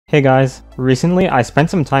Hey guys, recently I spent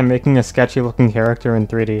some time making a sketchy looking character in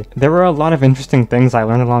 3D. There were a lot of interesting things I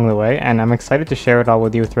learned along the way, and I'm excited to share it all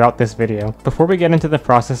with you throughout this video. Before we get into the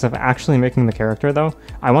process of actually making the character though,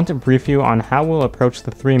 I want to brief you on how we'll approach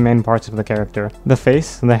the three main parts of the character: the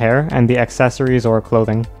face, the hair, and the accessories or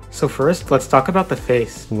clothing. So first, let's talk about the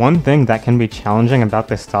face. One thing that can be challenging about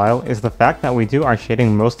this style is the fact that we do our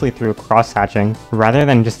shading mostly through cross-hatching, rather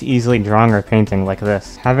than just easily drawing or painting like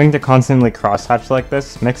this. Having to constantly cross-hatch like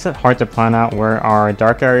this makes it hard to plan out where our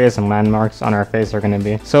dark areas and landmarks on our face are going to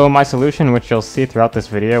be. So my solution, which you'll see throughout this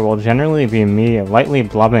video, will generally be me lightly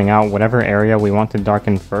blobbing out whatever area we want to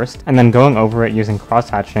darken first, and then going over it using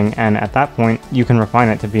cross-hatching, and at that point, you can refine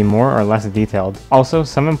it to be more or less detailed. Also,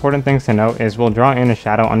 some important things to note is we'll draw in a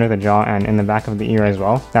shadow under the jaw and in the back of the ear as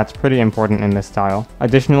well. That's pretty important in this style.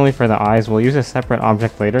 Additionally, for the eyes, we'll use a separate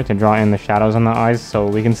object later to draw in the shadows on the eyes, so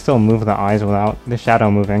we can still move the eyes without the shadow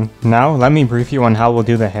moving. Now, let me brief you on how we'll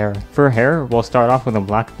do the hair. For hair, we'll start off with a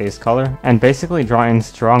black base color, and basically draw in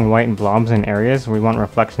strong white blobs in areas we want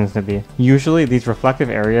reflections to be. Usually, these reflective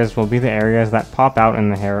areas will be the areas that pop out in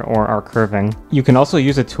the hair or are curving. You can also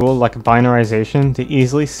use a tool like binarization to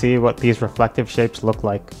easily see what these reflective shapes look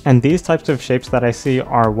like. And these types of shapes that I see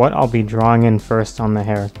are what I'll be drawing in first on the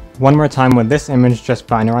hair. One more time with this image, just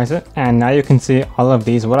binarize it, and now you can see all of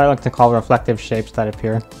these, what I like to call reflective shapes that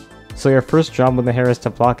appear. So your first job with the hair is to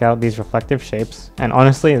block out these reflective shapes, and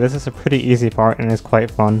honestly this is a pretty easy part and is quite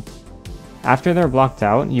fun. After they're blocked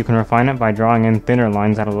out, you can refine it by drawing in thinner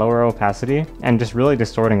lines at a lower opacity and just really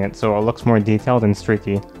distorting it so it looks more detailed and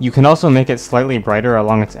streaky. You can also make it slightly brighter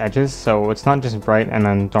along its edges so it's not just bright and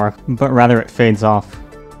then dark, but rather it fades off.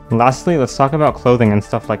 Lastly, let's talk about clothing and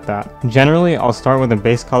stuff like that. Generally, I'll start with a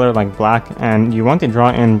base color like black, and you want to draw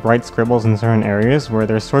in bright scribbles in certain areas where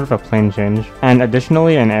there's sort of a plane change. And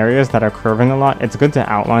additionally, in areas that are curving a lot, it's good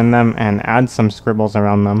to outline them and add some scribbles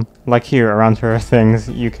around them. Like here, around her things,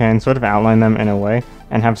 you can sort of outline them in a way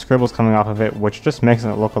and have scribbles coming off of it, which just makes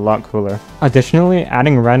it look a lot cooler. Additionally,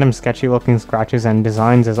 adding random sketchy looking scratches and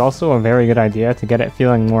designs is also a very good idea to get it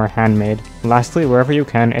feeling more handmade. Lastly, wherever you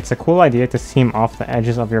can, it's a cool idea to seam off the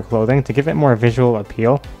edges of your clothing to give it more visual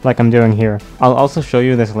appeal, like I'm doing here. I'll also show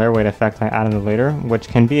you this layer weight effect I added later, which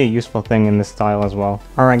can be a useful thing in this style as well.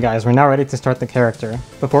 Alright guys, we're now ready to start the character.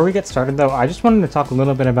 Before we get started though, I just wanted to talk a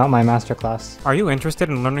little bit about my masterclass. Are you interested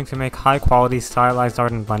in learning to make high quality stylized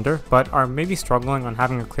art in Blender, but are maybe struggling on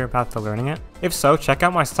having a clear path to learning it? If so, check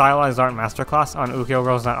out my stylized art masterclass on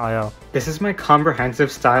ukiyogirls.io. This is my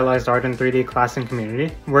comprehensive stylized art in 3D class and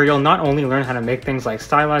community, where you'll not only learn how to make things like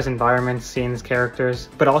stylized environments, scenes, characters,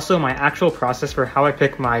 but also my actual process for how I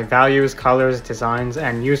pick my values, colors, designs,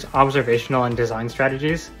 and use observational and design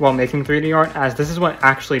strategies while making 3D art, as this is what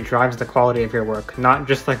actually drives the quality of your work, not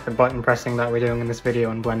just like the button pressing that we're doing in this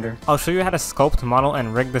video in Blender. I'll show you how to sculpt, model,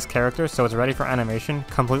 and rig this character so it's ready for animation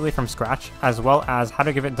completely from scratch, as well as how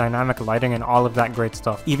to give it dynamic lighting and all of that great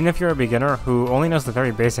stuff, even if you're a beginner who only knows the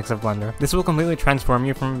very basics of Blender. This will completely transform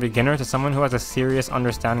you from a beginner to someone who has a serious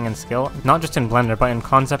understanding and skill, not just in Blender, but in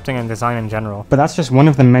concepting and design in general. But that's just one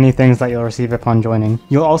of the many things that you'll receive upon joining.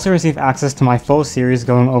 You'll also receive access to my full series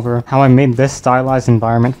going over how I made this stylized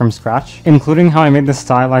environment from scratch, including how I made this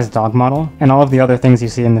stylized dog model, and all of the other things you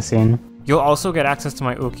see in the scene. You'll also get access to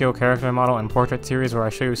my ukiyo character model and portrait series where I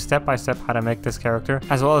show you step by step how to make this character,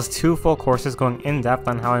 as well as 2 full courses going in depth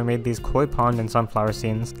on how I made these koi pond and sunflower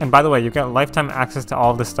scenes. And by the way, you get lifetime access to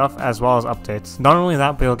all of this stuff as well as updates. Not only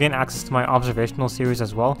that, but you'll gain access to my observational series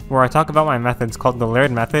as well, where I talk about my methods called the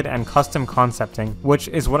layered method and custom concepting, which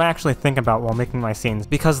is what I actually think about while making my scenes,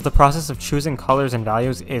 because the process of choosing colors and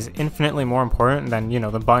values is infinitely more important than, you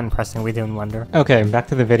know, the button pressing we do in Blender. Okay, back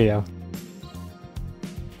to the video.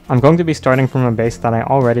 I'm going to be starting from a base that I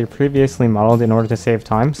already previously modeled in order to save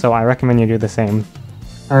time, so I recommend you do the same.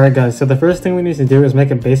 Alright guys, so the first thing we need to do is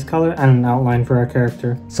make a base color and an outline for our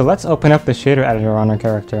character. So let's open up the shader editor on our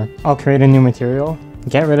character. I'll create a new material,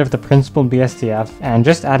 get rid of the principled BSDF, and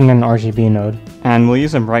just add in an RGB node. And we'll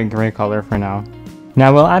use a bright gray color for now.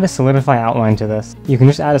 Now we'll add a solidify outline to this. You can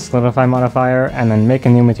just add a solidify modifier and then make a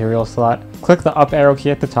new material slot. Click the up arrow key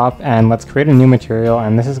at the top and let's create a new material,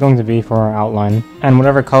 and this is going to be for our outline. And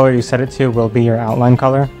whatever color you set it to will be your outline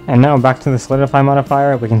color. And now back to the solidify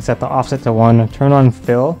modifier, we can set the offset to 1, turn on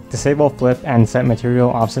fill, disable flip, and set material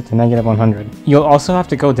offset to -100. You'll also have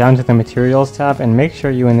to go down to the materials tab and make sure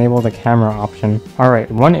you enable the camera option. Alright,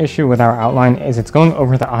 one issue with our outline is it's going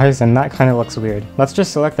over the eyes and that kind of looks weird. Let's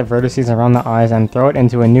just select the vertices around the eyes and throw it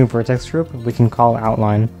into a new vertex group we can call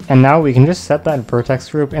outline. And now we can just set that vertex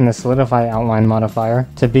group in the solidify outline modifier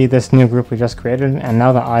to be this new group we just created, and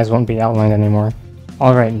now the eyes won't be outlined anymore.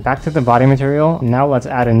 Alright, back to the body material, now let's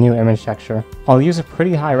add a new image texture. I'll use a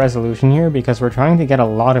pretty high resolution here because we're trying to get a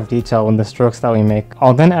lot of detail with the strokes that we make.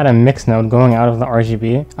 I'll then add a mix node going out of the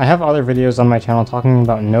RGB. I have other videos on my channel talking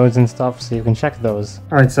about nodes and stuff, so you can check those.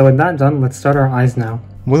 Alright, so with that done, let's start our eyes now.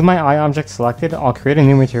 With my eye object selected, I'll create a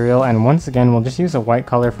new material, and once again we'll just use a white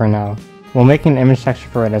color for now. We'll make an image texture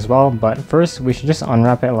for it as well, but first we should just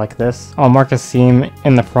unwrap it like this. I'll mark a seam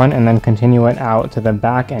in the front and then continue it out to the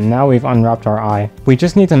back, and now we've unwrapped our eye. We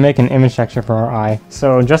just need to make an image texture for our eye.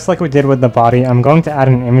 So just like we did with the body, I'm going to add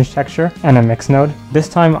an image texture and a mix node. This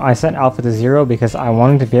time I set alpha to 0 because I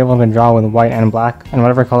wanted to be able to draw with white and black and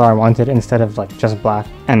whatever color I wanted instead of like just black.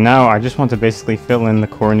 And now I just want to basically fill in the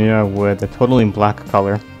cornea with a totally black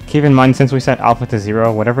color. Keep in mind, since we set alpha to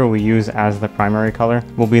 0, whatever we use as the primary color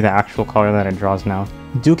will be the actual color that it draws now.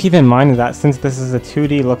 Do keep in mind that since this is a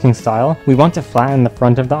 2D looking style, we want to flatten the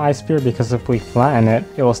front of the eye sphere because if we flatten it,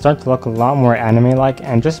 it will start to look a lot more anime-like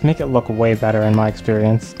and just make it look way better in my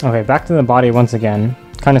experience. Okay, back to the body once again.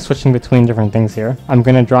 Kind of switching between different things here. I'm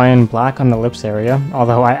going to draw in black on the lips area,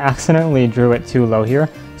 although I accidentally drew it too low here.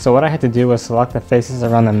 So what I had to do was select the faces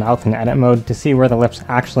around the mouth in edit mode to see where the lips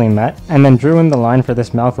actually met, and then drew in the line for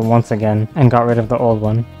this mouth once again, and got rid of the old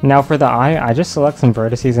one. Now for the eye, I just select some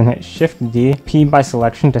vertices and hit Shift D, P by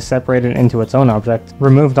selection to separate it into its own object,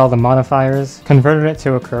 removed all the modifiers, converted it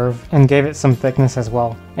to a curve, and gave it some thickness as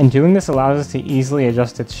well. And doing this allows us to easily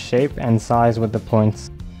adjust its shape and size with the points.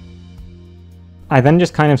 I then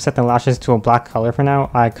just kind of set the lashes to a black color for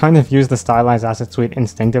now. I kind of use the stylized asset suite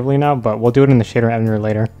instinctively now, but we'll do it in the shader editor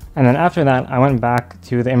later. And then after that, I went back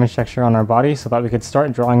to the image texture on our body so that we could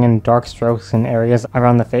start drawing in dark strokes in areas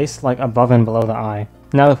around the face, like above and below the eye.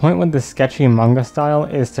 Now the point with the sketchy manga style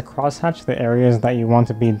is to crosshatch the areas that you want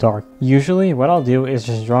to be dark. Usually what I'll do is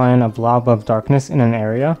just draw in a blob of darkness in an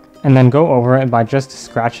area, and then go over it by just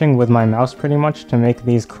scratching with my mouse pretty much to make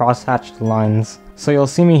these crosshatched lines. So you'll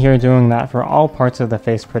see me here doing that for all parts of the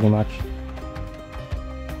face pretty much.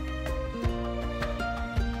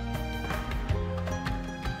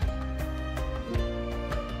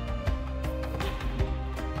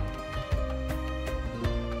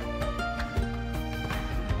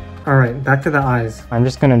 Alright, back to the eyes. I'm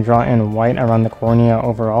just going to draw in white around the cornea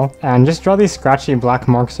overall, and just draw these scratchy black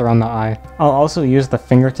marks around the eye. I'll also use the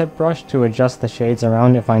fingertip brush to adjust the shades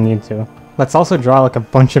around if I need to. Let's also draw like a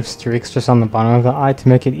bunch of streaks just on the bottom of the eye to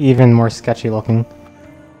make it even more sketchy looking.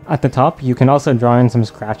 At the top, you can also draw in some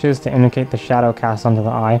scratches to indicate the shadow cast onto the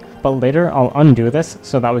eye, but later I'll undo this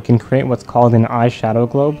so that we can create what's called an eye shadow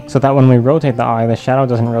globe, so that when we rotate the eye, the shadow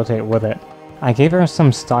doesn't rotate with it. I gave her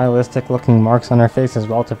some stylistic looking marks on her face as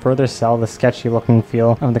well to further sell the sketchy looking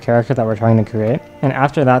feel of the character that we're trying to create, and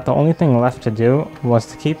after that the only thing left to do was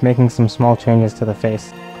to keep making some small changes to the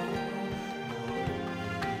face.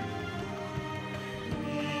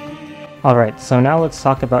 Alright, so now let's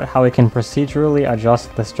talk about how we can procedurally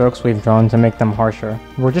adjust the strokes we've drawn to make them harsher.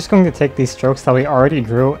 We're just going to take these strokes that we already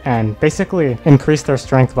drew and basically increase their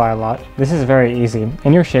strength by a lot. This is very easy.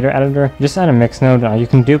 In your shader editor, just add a mix node. You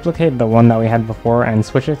can duplicate the one that we had before and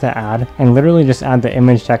switch it to add, and literally just add the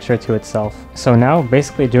image texture to itself. So now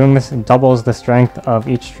basically doing this doubles the strength of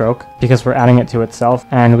each stroke because we're adding it to itself,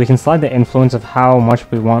 and we can slide the influence of how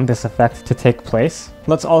much we want this effect to take place.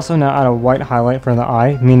 Let's also now add a white highlight for the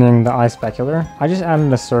eye, meaning the eye specular. I just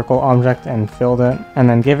added a circle object and filled it, and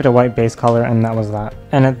then gave it a white base color, and that was that.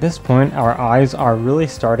 And at this point, our eyes are really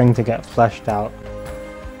starting to get fleshed out.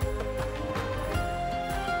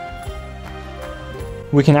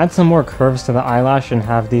 We can add some more curves to the eyelash and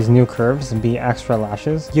have these new curves be extra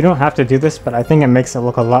lashes. You don't have to do this, but I think it makes it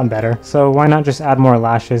look a lot better. So why not just add more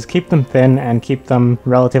lashes, keep them thin, and keep them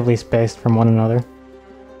relatively spaced from one another.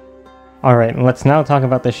 Alright, let's now talk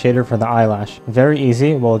about the shader for the eyelash. Very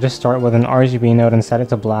easy, we'll just start with an RGB node and set it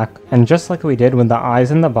to black, and just like we did with the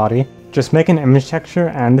eyes and the body, just make an image texture,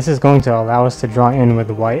 and this is going to allow us to draw in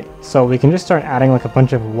with white. So we can just start adding like a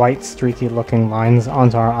bunch of white streaky looking lines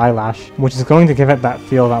onto our eyelash, which is going to give it that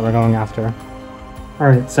feel that we're going after.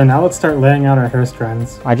 Alright, so now let's start laying out our hair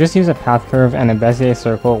strands. I just use a path curve and a Bezier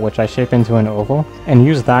circle, which I shape into an oval, and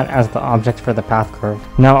use that as the object for the path curve.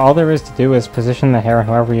 Now all there is to do is position the hair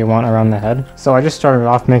however you want around the head. So I just started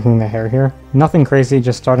off making the hair here. Nothing crazy,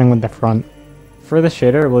 just starting with the front. For the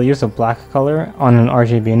shader, we'll use a black color on an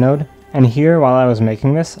RGB node. And here, while I was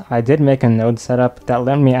making this, I did make a node setup that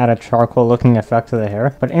let me add a charcoal looking effect to the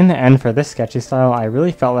hair, but in the end for this sketchy style, I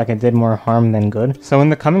really felt like it did more harm than good. So in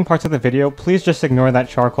the coming parts of the video, please just ignore that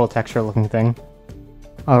charcoal texture looking thing.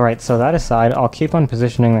 Alright, so that aside, I'll keep on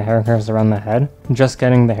positioning the hair curves around the head, just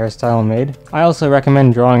getting the hairstyle made. I also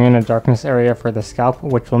recommend drawing in a darkness area for the scalp,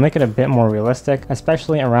 which will make it a bit more realistic,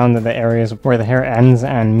 especially around the areas where the hair ends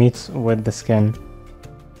and meets with the skin.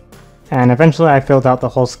 And eventually I filled out the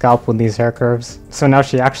whole scalp with these hair curves, so now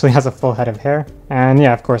she actually has a full head of hair. And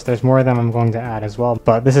yeah, of course there's more of them I'm going to add as well,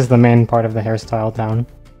 but this is the main part of the hairstyle down.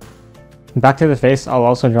 Back to the face, I'll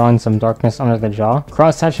also draw in some darkness under the jaw.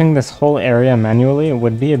 Cross-hatching this whole area manually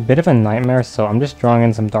would be a bit of a nightmare, so I'm just drawing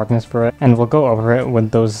in some darkness for it, and we'll go over it with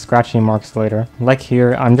those scratchy marks later. Like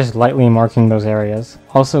here, I'm just lightly marking those areas.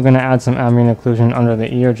 Also gonna add some ambient occlusion under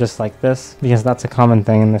the ear just like this, because that's a common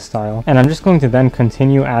thing in this style. And I'm just going to then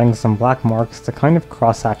continue adding some black marks to kind of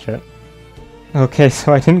cross-hatch it. Okay,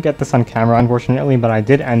 so I didn't get this on camera unfortunately, but I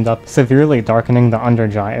did end up severely darkening the under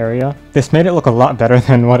jaw area. This made it look a lot better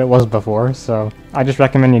than what it was before, so I just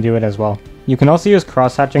recommend you do it as well. You can also use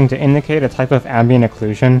cross-hatching to indicate a type of ambient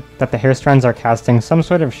occlusion that the hair strands are casting some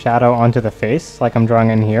sort of shadow onto the face, like I'm drawing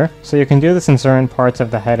in here. So you can do this in certain parts of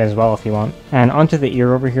the head as well if you want. And onto the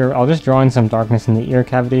ear over here, I'll just draw in some darkness in the ear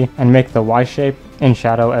cavity and make the Y shape in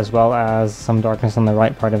shadow as well as some darkness on the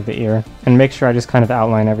right part of the ear. And make sure I just kind of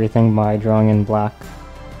outline everything by drawing in black.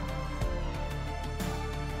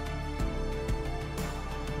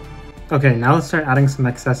 Okay, now let's start adding some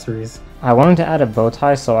accessories. I wanted to add a bow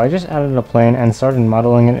tie, so I just added a plane and started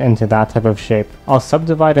modeling it into that type of shape. I'll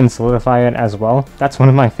subdivide and solidify it as well. That's one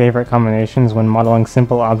of my favorite combinations when modeling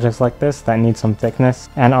simple objects like this that need some thickness,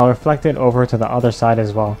 and I'll reflect it over to the other side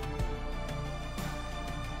as well.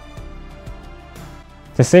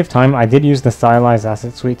 To save time, I did use the Stylized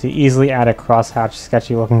Asset Suite to easily add a cross-hatch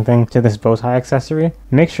sketchy looking thing to this bow tie accessory.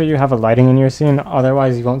 Make sure you have a lighting in your scene,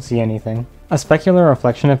 otherwise you won't see anything. A specular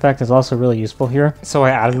reflection effect is also really useful here, so I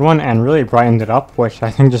added one and really brightened it up, which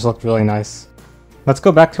I think just looked really nice. Let's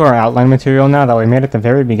go back to our outline material now that we made at the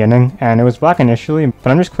very beginning, and it was black initially,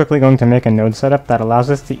 but I'm just quickly going to make a node setup that allows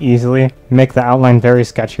us to easily make the outline very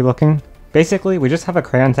sketchy looking. Basically, we just have a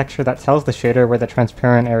crayon texture that tells the shader where the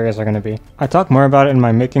transparent areas are going to be. I talk more about it in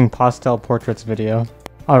my Making Pastel Portraits video.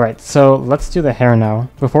 Alright, so let's do the hair now.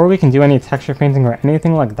 Before we can do any texture painting or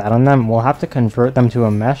anything like that on them, we'll have to convert them to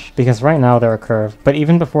a mesh, because right now they're a curve. But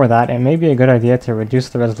even before that, it may be a good idea to reduce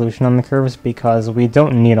the resolution on the curves because we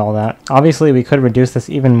don't need all that. Obviously, we could reduce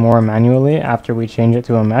this even more manually after we change it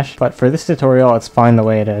to a mesh, but for this tutorial, it's fine the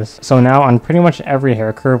way it is. So now, on pretty much every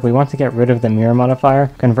hair curve, we want to get rid of the mirror modifier,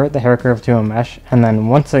 convert the hair curve to a mesh, and then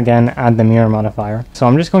once again add the mirror modifier. So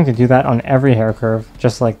I'm just going to do that on every hair curve,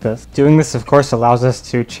 just like this. Doing this, of course, allows us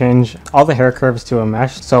to change all the hair curves to a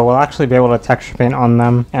mesh, so we'll actually be able to texture paint on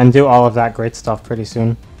them and do all of that great stuff pretty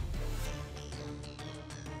soon.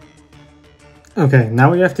 Okay,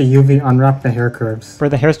 now we have to UV unwrap the hair curves. For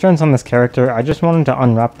the hair strands on this character, I just wanted to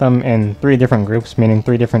unwrap them in 3 different groups, meaning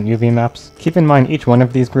 3 different UV maps. Keep in mind each one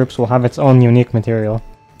of these groups will have its own unique material.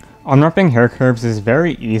 Unwrapping hair curves is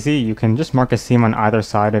very easy. You can just mark a seam on either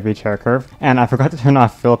side of each hair curve. And I forgot to turn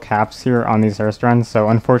off fill caps here on these hair strands, so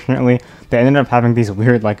unfortunately they ended up having these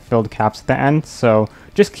weird like filled caps at the end. So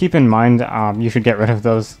just keep in mind you should get rid of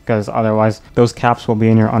those, because otherwise those caps will be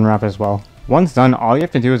in your unwrap as well. Once done, all you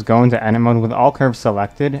have to do is go into edit mode with all curves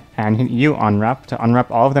selected and hit U unwrap to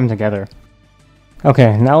unwrap all of them together.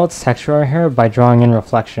 Okay, now let's texture our hair by drawing in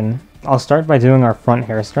reflection. I'll start by doing our front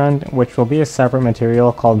hair strand, which will be a separate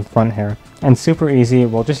material called front hair. And super easy,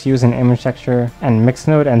 we'll just use an image texture and mix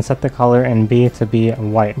node and set the color in B to be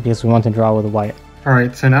white, because we want to draw with white.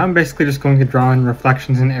 Alright, so now I'm basically just going to draw in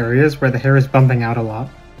reflections in areas where the hair is bumping out a lot.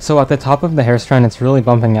 So at the top of the hair strand it's really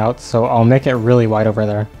bumping out, so I'll make it really white over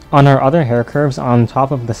there. On our other hair curves on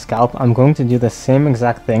top of the scalp, I'm going to do the same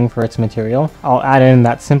exact thing for its material. I'll add in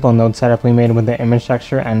that simple node setup we made with the image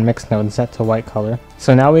texture and mix node set to white color.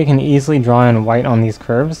 So now we can easily draw in white on these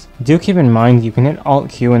curves. Do keep in mind you can hit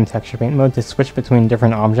Alt-Q in texture paint mode to switch between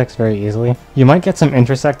different objects very easily. You might get some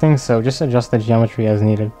intersecting, so just adjust the geometry as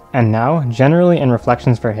needed. And now, generally in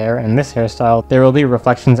reflections for hair in this hairstyle, there will be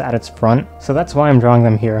reflections at its front, so that's why I'm drawing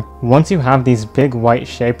them here. Once you have these big white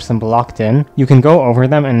shapes blocked in, you can go over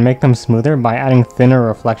them and make them smoother by adding thinner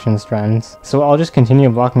reflection strands. So I'll just continue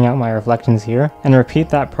blocking out my reflections here, and repeat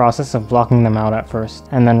that process of blocking them out at first,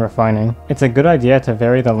 and then refining. It's a good idea to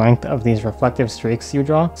vary the length of these reflective streaks you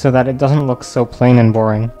draw, so that it doesn't look so plain and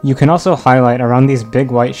boring. You can also highlight around these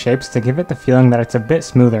big white shapes to give it the feeling that it's a bit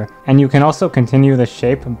smoother, and you can also continue the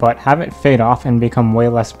shape but have it fade off and become way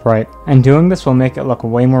less bright. And doing this will make it look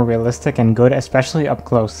way more realistic and good, especially up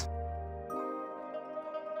close.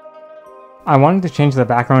 I wanted to change the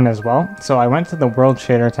background as well, so I went to the World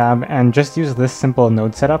Shader tab and just used this simple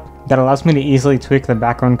node setup that allows me to easily tweak the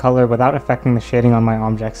background color without affecting the shading on my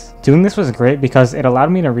objects. Doing this was great because it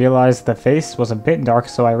allowed me to realize the face was a bit dark,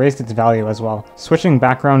 so I raised its value as well. Switching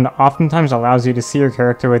background oftentimes allows you to see your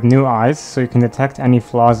character with new eyes, so you can detect any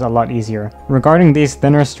flaws a lot easier. Regarding these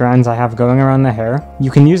thinner strands I have going around the hair, you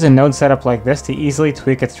can use a node setup like this to easily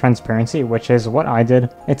tweak its transparency, which is what I did.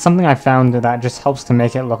 It's something I found that just helps to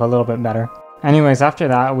make it look a little bit better. Anyways, after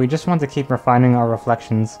that, we just want to keep refining our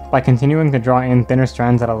reflections by continuing to draw in thinner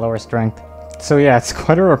strands at a lower strength. So yeah, it's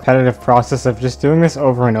quite a repetitive process of just doing this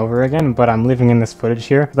over and over again, but I'm leaving in this footage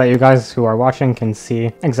here so that you guys who are watching can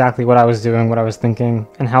see exactly what I was doing, what I was thinking,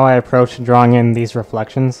 and how I approached drawing in these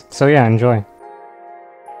reflections. So yeah, enjoy.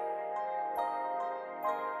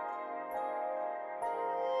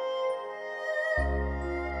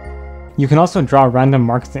 You can also draw random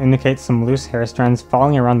marks to indicate some loose hair strands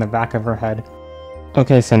falling around the back of her head.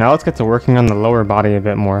 Okay, so now let's get to working on the lower body a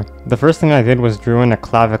bit more. The first thing I did was drew in a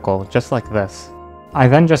clavicle, just like this. I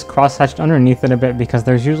then just cross-hatched underneath it a bit because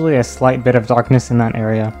there's usually a slight bit of darkness in that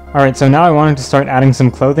area. Alright, so now I wanted to start adding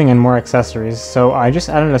some clothing and more accessories, so I just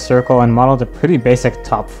added a circle and modeled a pretty basic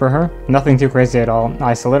top for her. Nothing too crazy at all.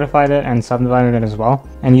 I solidified it and subdivided it as well,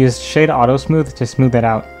 and used Shade Auto Smooth to smooth it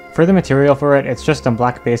out. For the material for it, it's just a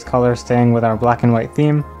black base color staying with our black and white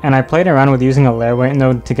theme, and I played around with using a layer weight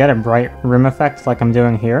node to get a bright rim effect like I'm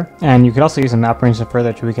doing here, and you could also use a map range to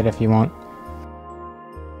further tweak it if you want.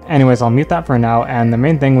 Anyways, I'll mute that for now, and the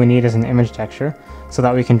main thing we need is an image texture, so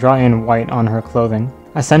that we can draw in white on her clothing.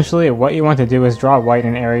 Essentially, what you want to do is draw white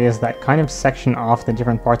in areas that kind of section off the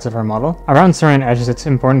different parts of her model. Around certain edges it's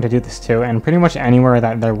important to do this too, and pretty much anywhere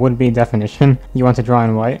that there would be definition, you want to draw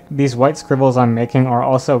in white. These white scribbles I'm making are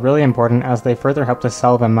also really important as they further help to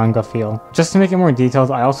sell the manga feel. Just to make it more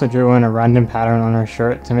detailed, I also drew in a random pattern on her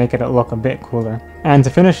shirt to make it look a bit cooler. And to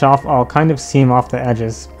finish off, I'll kind of seam off the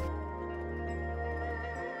edges.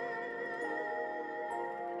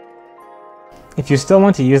 If you still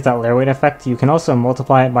want to use that layer weight effect, you can also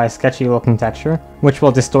multiply it by a sketchy looking texture, which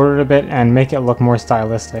will distort it a bit and make it look more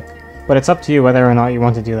stylistic. But it's up to you whether or not you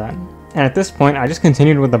want to do that. And at this point, I just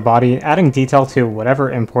continued with the body, adding detail to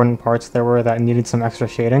whatever important parts there were that needed some extra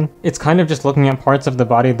shading. It's kind of just looking at parts of the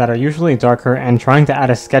body that are usually darker and trying to add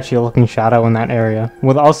a sketchy looking shadow in that area,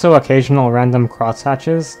 with also occasional random cross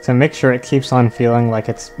hatches to make sure it keeps on feeling like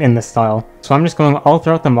it's in the style. So I'm just going all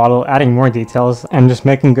throughout the model, adding more details, and just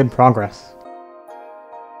making good progress.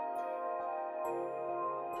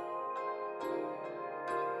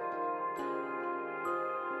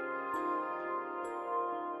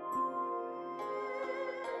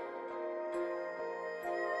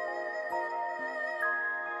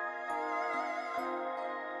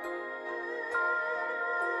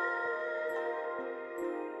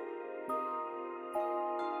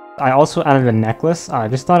 I also added a necklace. I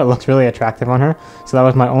just thought it looked really attractive on her, so that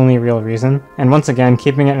was my only real reason. And once again,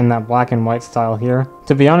 keeping it in that black and white style here.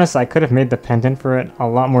 To be honest, I could have made the pendant for it a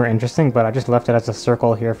lot more interesting, but I just left it as a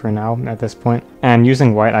circle here for now at this point. And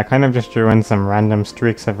using white, I kind of just drew in some random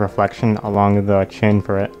streaks of reflection along the chain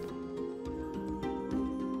for it.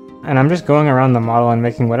 And I'm just going around the model and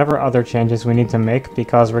making whatever other changes we need to make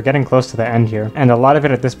because we're getting close to the end here. And a lot of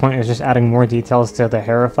it at this point is just adding more details to the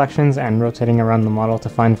hair reflections and rotating around the model to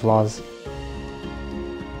find flaws.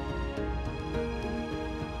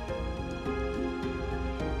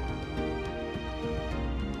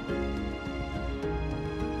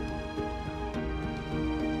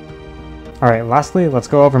 Alright, lastly, let's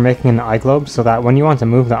go over making an eye globe so that when you want to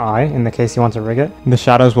move the eye, in the case you want to rig it, the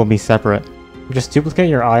shadows will be separate. Just duplicate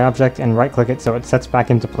your eye object and right click it so it sets back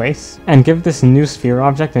into place, and give this new sphere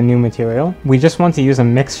object a new material. We just want to use a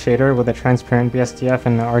mix shader with a transparent BSDF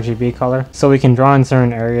and an RGB color, so we can draw in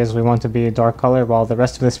certain areas we want to be a dark color while the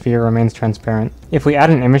rest of the sphere remains transparent. If we add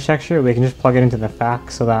an image texture, we can just plug it into the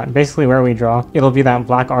FAC so that basically where we draw, it'll be that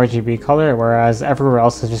black RGB color, whereas everywhere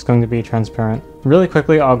else is just going to be transparent. Really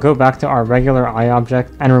quickly, I'll go back to our regular eye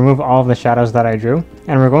object and remove all of the shadows that I drew,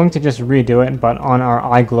 and we're going to just redo it, but on our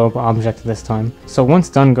eye globe object this time. So once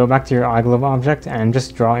done, go back to your eye globe object and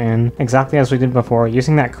just draw in exactly as we did before,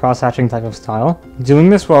 using that cross-hatching type of style. Doing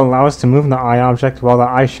this will allow us to move the eye object while the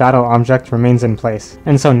eye shadow object remains in place,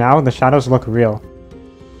 and so now the shadows look real.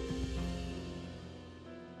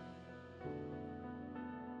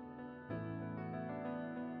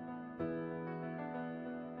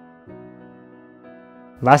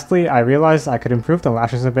 Lastly, I realized I could improve the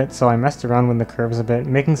lashes a bit, so I messed around with the curves a bit,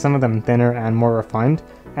 making some of them thinner and more refined,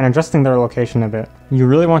 and adjusting their location a bit. You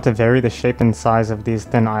really want to vary the shape and size of these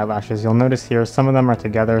thin eyelashes. You'll notice here some of them are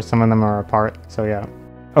together, some of them are apart, so yeah.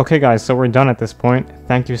 Okay guys, so we're done at this point.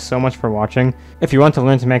 Thank you so much for watching. If you want to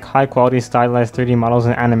learn to make high quality stylized 3D models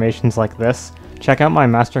and animations like this, check out my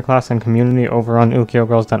masterclass and community over on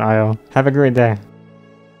ukiyogirls.io. Have a great day.